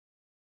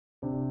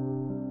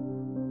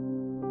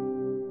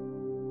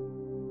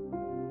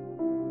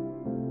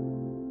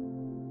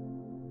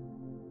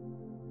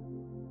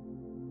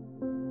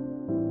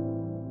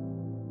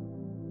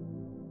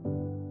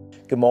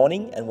Good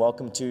morning and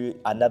welcome to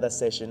another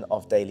session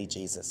of Daily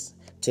Jesus.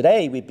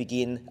 Today we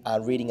begin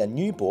reading a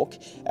new book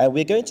and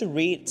we're going to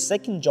read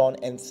 2 John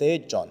and 3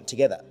 John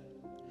together.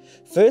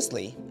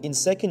 Firstly, in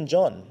 2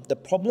 John, the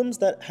problems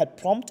that had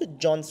prompted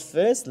John's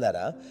first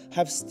letter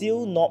have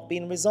still not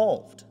been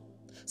resolved.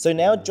 So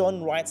now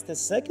John writes the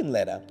second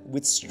letter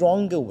with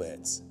stronger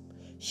words.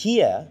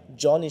 Here,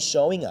 John is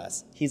showing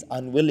us his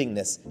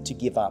unwillingness to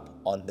give up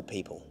on the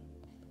people.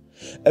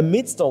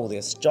 Amidst all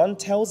this, John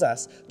tells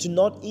us to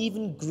not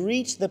even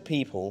greet the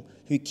people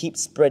who keep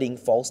spreading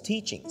false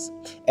teachings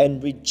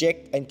and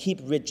keep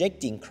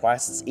rejecting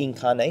Christ's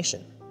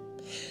incarnation.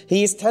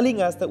 He is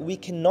telling us that we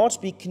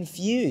cannot be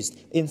confused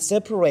in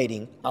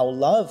separating our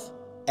love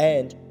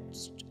and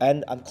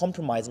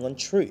compromising on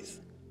truth.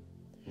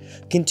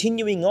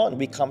 Continuing on,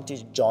 we come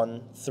to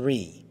John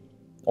 3,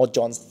 or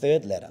John's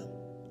third letter.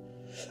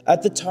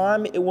 At the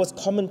time, it was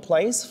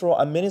commonplace for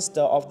a minister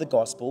of the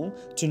gospel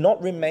to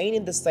not remain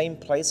in the same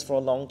place for a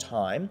long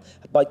time,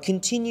 but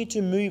continue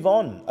to move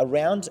on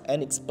around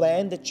and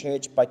expand the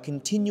church by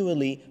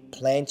continually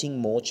planting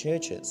more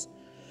churches.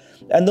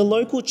 And the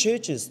local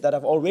churches that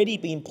have already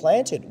been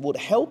planted would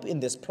help in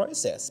this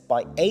process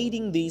by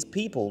aiding these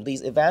people,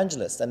 these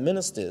evangelists and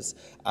ministers,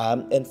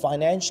 and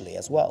financially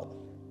as well.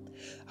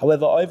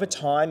 However, over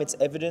time, it's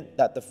evident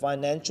that the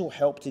financial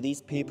help to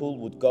these people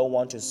would go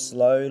on to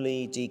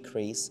slowly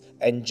decrease,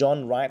 and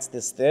John writes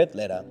this third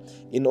letter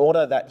in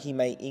order that he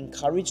may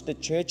encourage the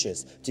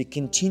churches to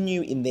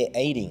continue in their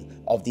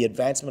aiding of the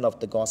advancement of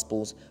the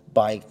Gospels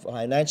by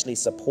financially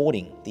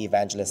supporting the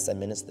evangelists and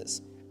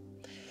ministers.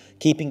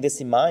 Keeping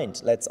this in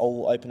mind, let's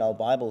all open our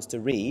Bibles to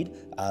read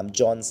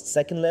John's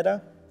second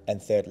letter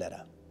and third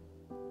letter.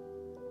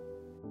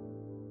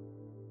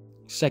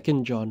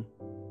 2 John.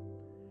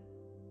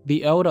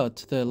 The elder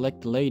to the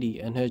elect lady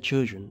and her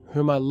children,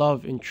 whom I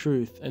love in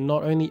truth, and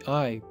not only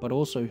I, but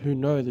also who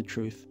know the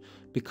truth,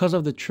 because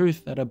of the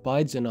truth that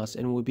abides in us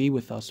and will be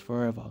with us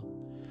forever.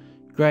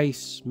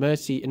 Grace,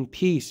 mercy, and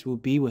peace will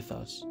be with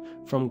us,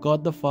 from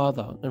God the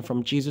Father and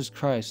from Jesus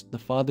Christ, the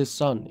Father's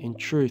Son, in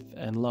truth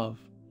and love.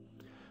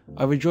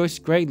 I rejoice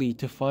greatly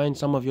to find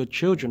some of your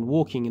children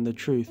walking in the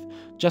truth,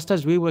 just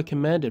as we were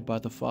commanded by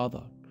the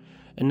Father.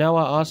 And now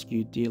I ask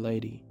you, dear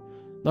lady,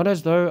 not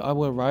as though I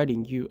were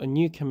writing you a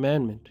new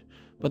commandment,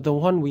 but the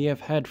one we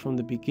have had from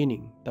the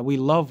beginning, that we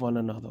love one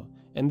another.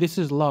 And this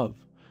is love,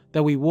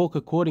 that we walk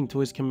according to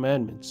his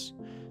commandments.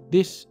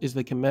 This is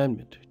the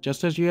commandment,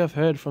 just as you have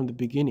heard from the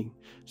beginning,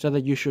 so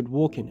that you should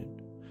walk in it.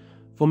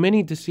 For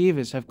many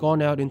deceivers have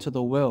gone out into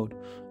the world,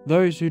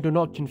 those who do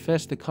not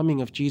confess the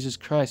coming of Jesus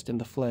Christ in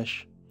the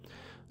flesh.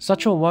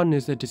 Such a one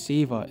is the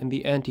deceiver and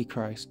the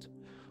Antichrist.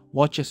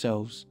 Watch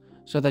yourselves,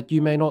 so that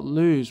you may not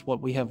lose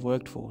what we have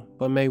worked for,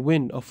 but may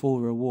win a full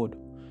reward.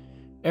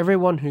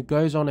 Everyone who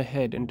goes on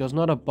ahead and does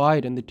not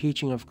abide in the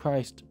teaching of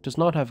Christ does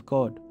not have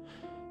God.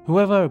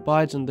 Whoever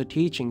abides in the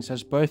teachings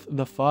has both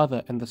the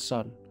Father and the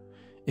Son.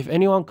 If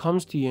anyone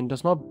comes to you and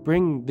does not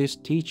bring this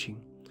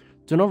teaching,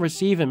 do not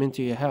receive him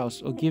into your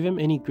house or give him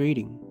any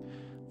greeting,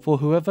 for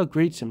whoever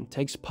greets him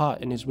takes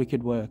part in his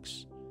wicked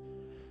works.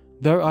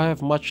 Though I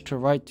have much to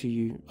write to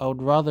you, I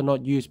would rather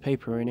not use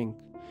paper and ink.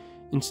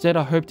 Instead,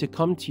 I hope to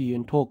come to you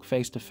and talk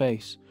face to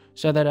face,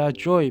 so that our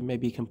joy may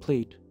be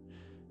complete.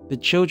 The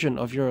children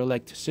of your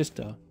elect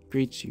sister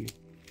greets you.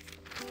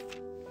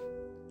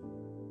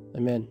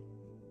 Amen.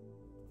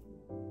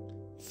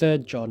 3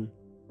 John.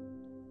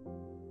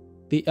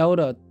 The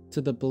elder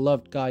to the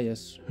beloved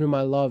Gaius, whom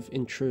I love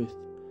in truth.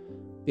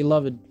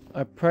 Beloved,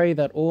 I pray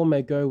that all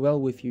may go well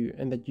with you,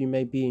 and that you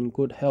may be in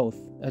good health,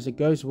 as it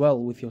goes well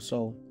with your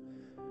soul.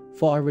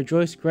 For I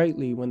rejoiced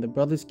greatly when the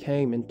brothers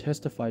came and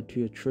testified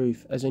to your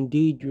truth, as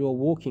indeed you are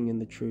walking in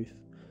the truth.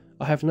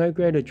 I have no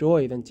greater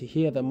joy than to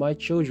hear that my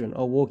children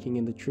are walking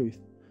in the truth.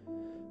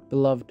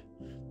 Beloved,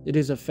 it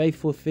is a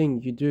faithful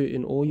thing you do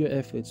in all your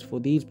efforts for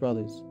these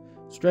brothers,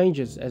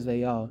 strangers as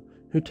they are,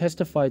 who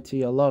testify to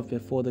your love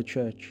before the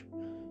church.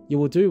 You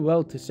will do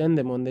well to send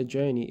them on their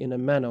journey in a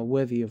manner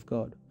worthy of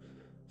God.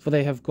 For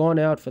they have gone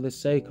out for the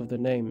sake of the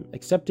name,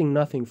 accepting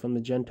nothing from the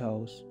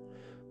Gentiles.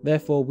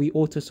 Therefore, we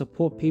ought to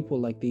support people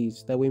like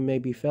these, that we may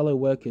be fellow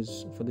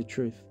workers for the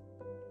truth.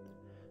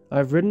 I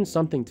have written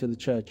something to the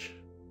church,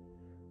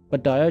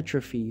 but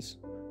Diotrephes,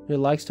 who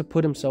likes to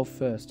put himself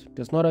first,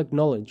 does not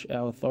acknowledge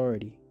our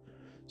authority.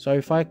 So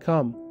if I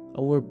come,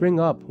 I will bring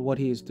up what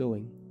he is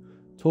doing,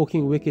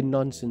 talking wicked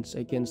nonsense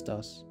against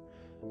us.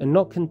 And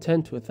not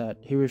content with that,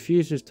 he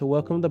refuses to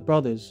welcome the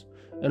brothers,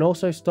 and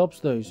also stops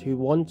those who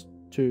want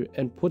to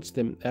and puts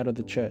them out of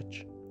the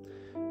church.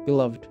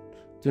 Beloved,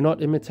 do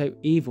not imitate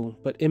evil,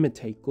 but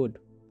imitate good.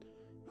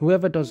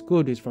 Whoever does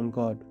good is from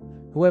God.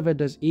 Whoever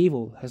does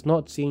evil has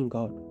not seen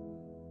God.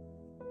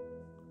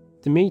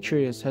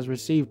 Demetrius has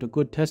received a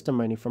good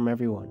testimony from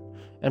everyone,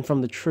 and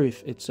from the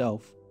truth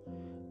itself.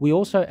 We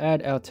also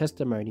add our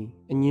testimony,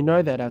 and you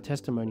know that our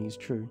testimony is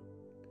true.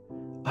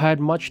 I had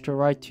much to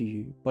write to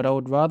you, but I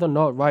would rather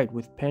not write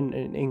with pen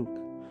and ink.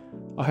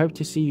 I hope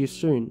to see you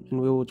soon,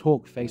 and we will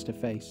talk face to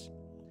face.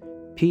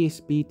 Peace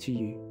be to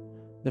you.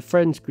 The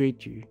friends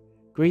greet you.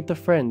 Greet the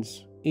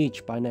friends.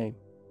 each by name.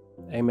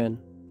 Amen.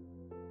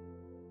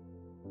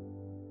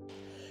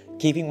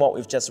 Keeping what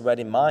we've just read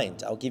in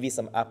mind, I'll give you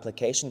some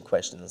application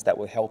questions that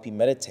will help you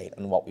meditate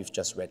on what we've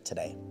just read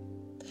today.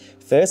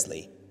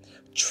 Firstly,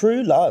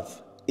 true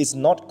love is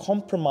not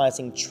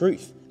compromising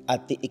truth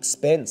at the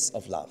expense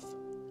of love.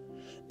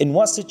 In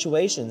what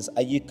situations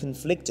are you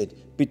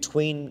conflicted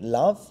between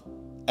love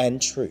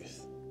and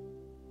truth?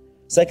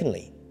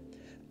 Secondly,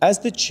 as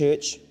the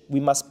church, we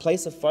must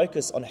place a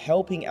focus on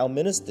helping our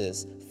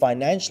ministers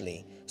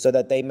financially so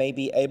that they may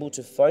be able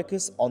to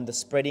focus on the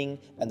spreading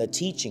and the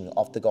teaching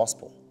of the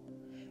gospel.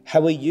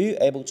 How are you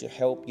able to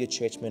help your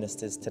church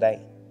ministers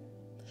today?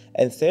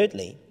 And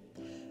thirdly,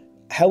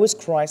 how is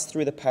Christ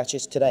through the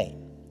passage today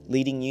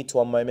leading you to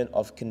a moment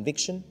of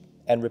conviction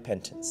and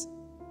repentance?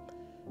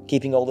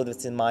 Keeping all of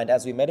this in mind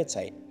as we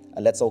meditate,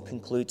 let's all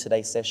conclude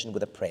today's session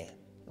with a prayer.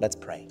 Let's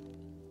pray.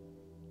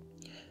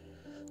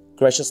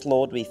 Gracious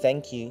Lord, we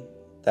thank you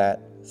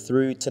that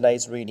through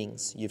today's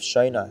readings, you've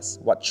shown us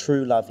what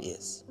true love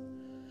is.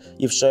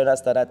 You've shown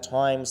us that at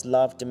times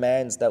love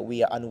demands that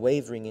we are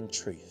unwavering in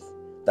truth,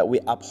 that we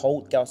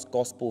uphold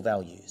gospel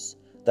values,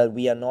 that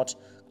we are not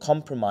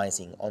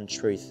compromising on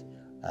truth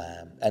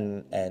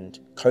and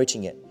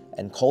coaching it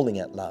and calling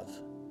it love.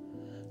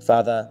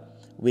 Father,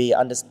 we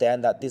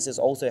understand that this is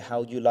also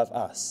how you love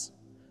us,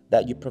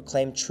 that you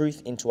proclaim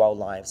truth into our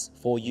lives,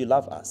 for you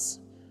love us.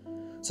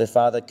 So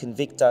Father,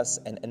 convict us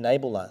and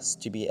enable us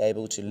to be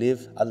able to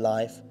live a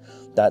life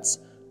that's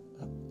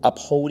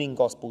upholding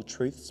gospel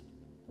truths,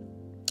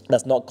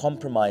 that's not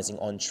compromising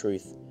on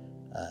truth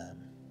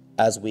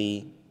as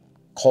we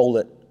call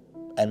it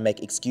and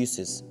make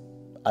excuses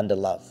under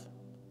love.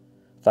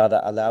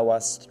 Father, allow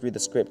us through the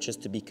scriptures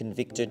to be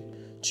convicted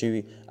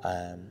to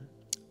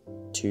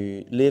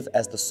live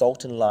as the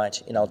salt and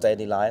light in our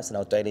daily lives and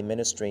our daily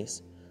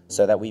ministries,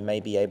 so that we may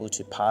be able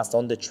to pass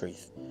on the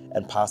truth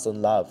and pass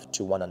on love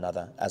to one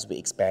another as we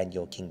expand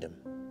your kingdom.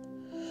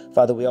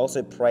 Father, we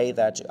also pray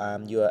that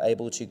you are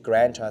able to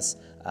grant us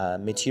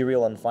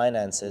material and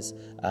finances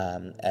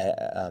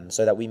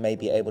so that we may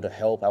be able to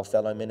help our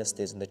fellow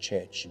ministers in the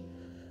church.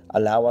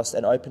 Allow us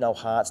and open our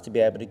hearts to be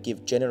able to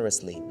give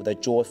generously with a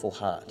joyful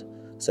heart,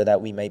 so that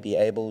we may be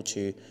able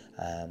to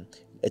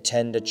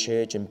attend a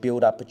church and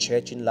build up a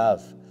church in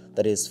love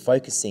that is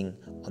focusing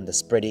on the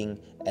spreading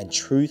and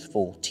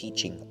truthful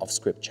teaching of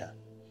Scripture.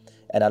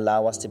 And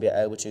allow us to be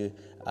able to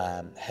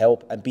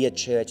help and be a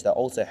church that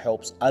also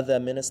helps other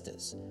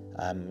ministers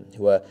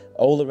who are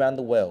all around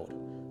the world,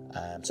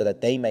 so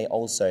that they may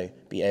also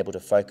be able to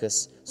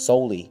focus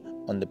solely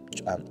on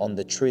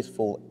the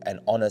truthful and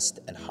honest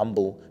and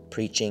humble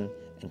preaching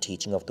and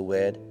teaching of the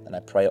word. And I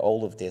pray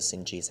all of this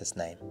in Jesus'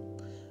 name.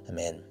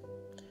 Amen.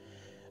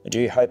 I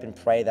do hope and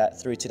pray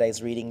that through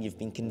today's reading you've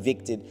been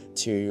convicted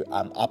to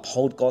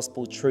uphold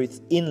gospel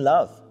truth in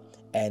love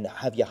and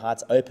have your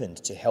hearts opened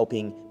to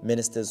helping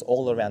ministers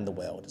all around the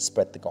world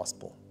spread the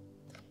gospel.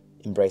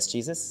 Embrace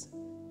Jesus,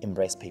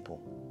 embrace people.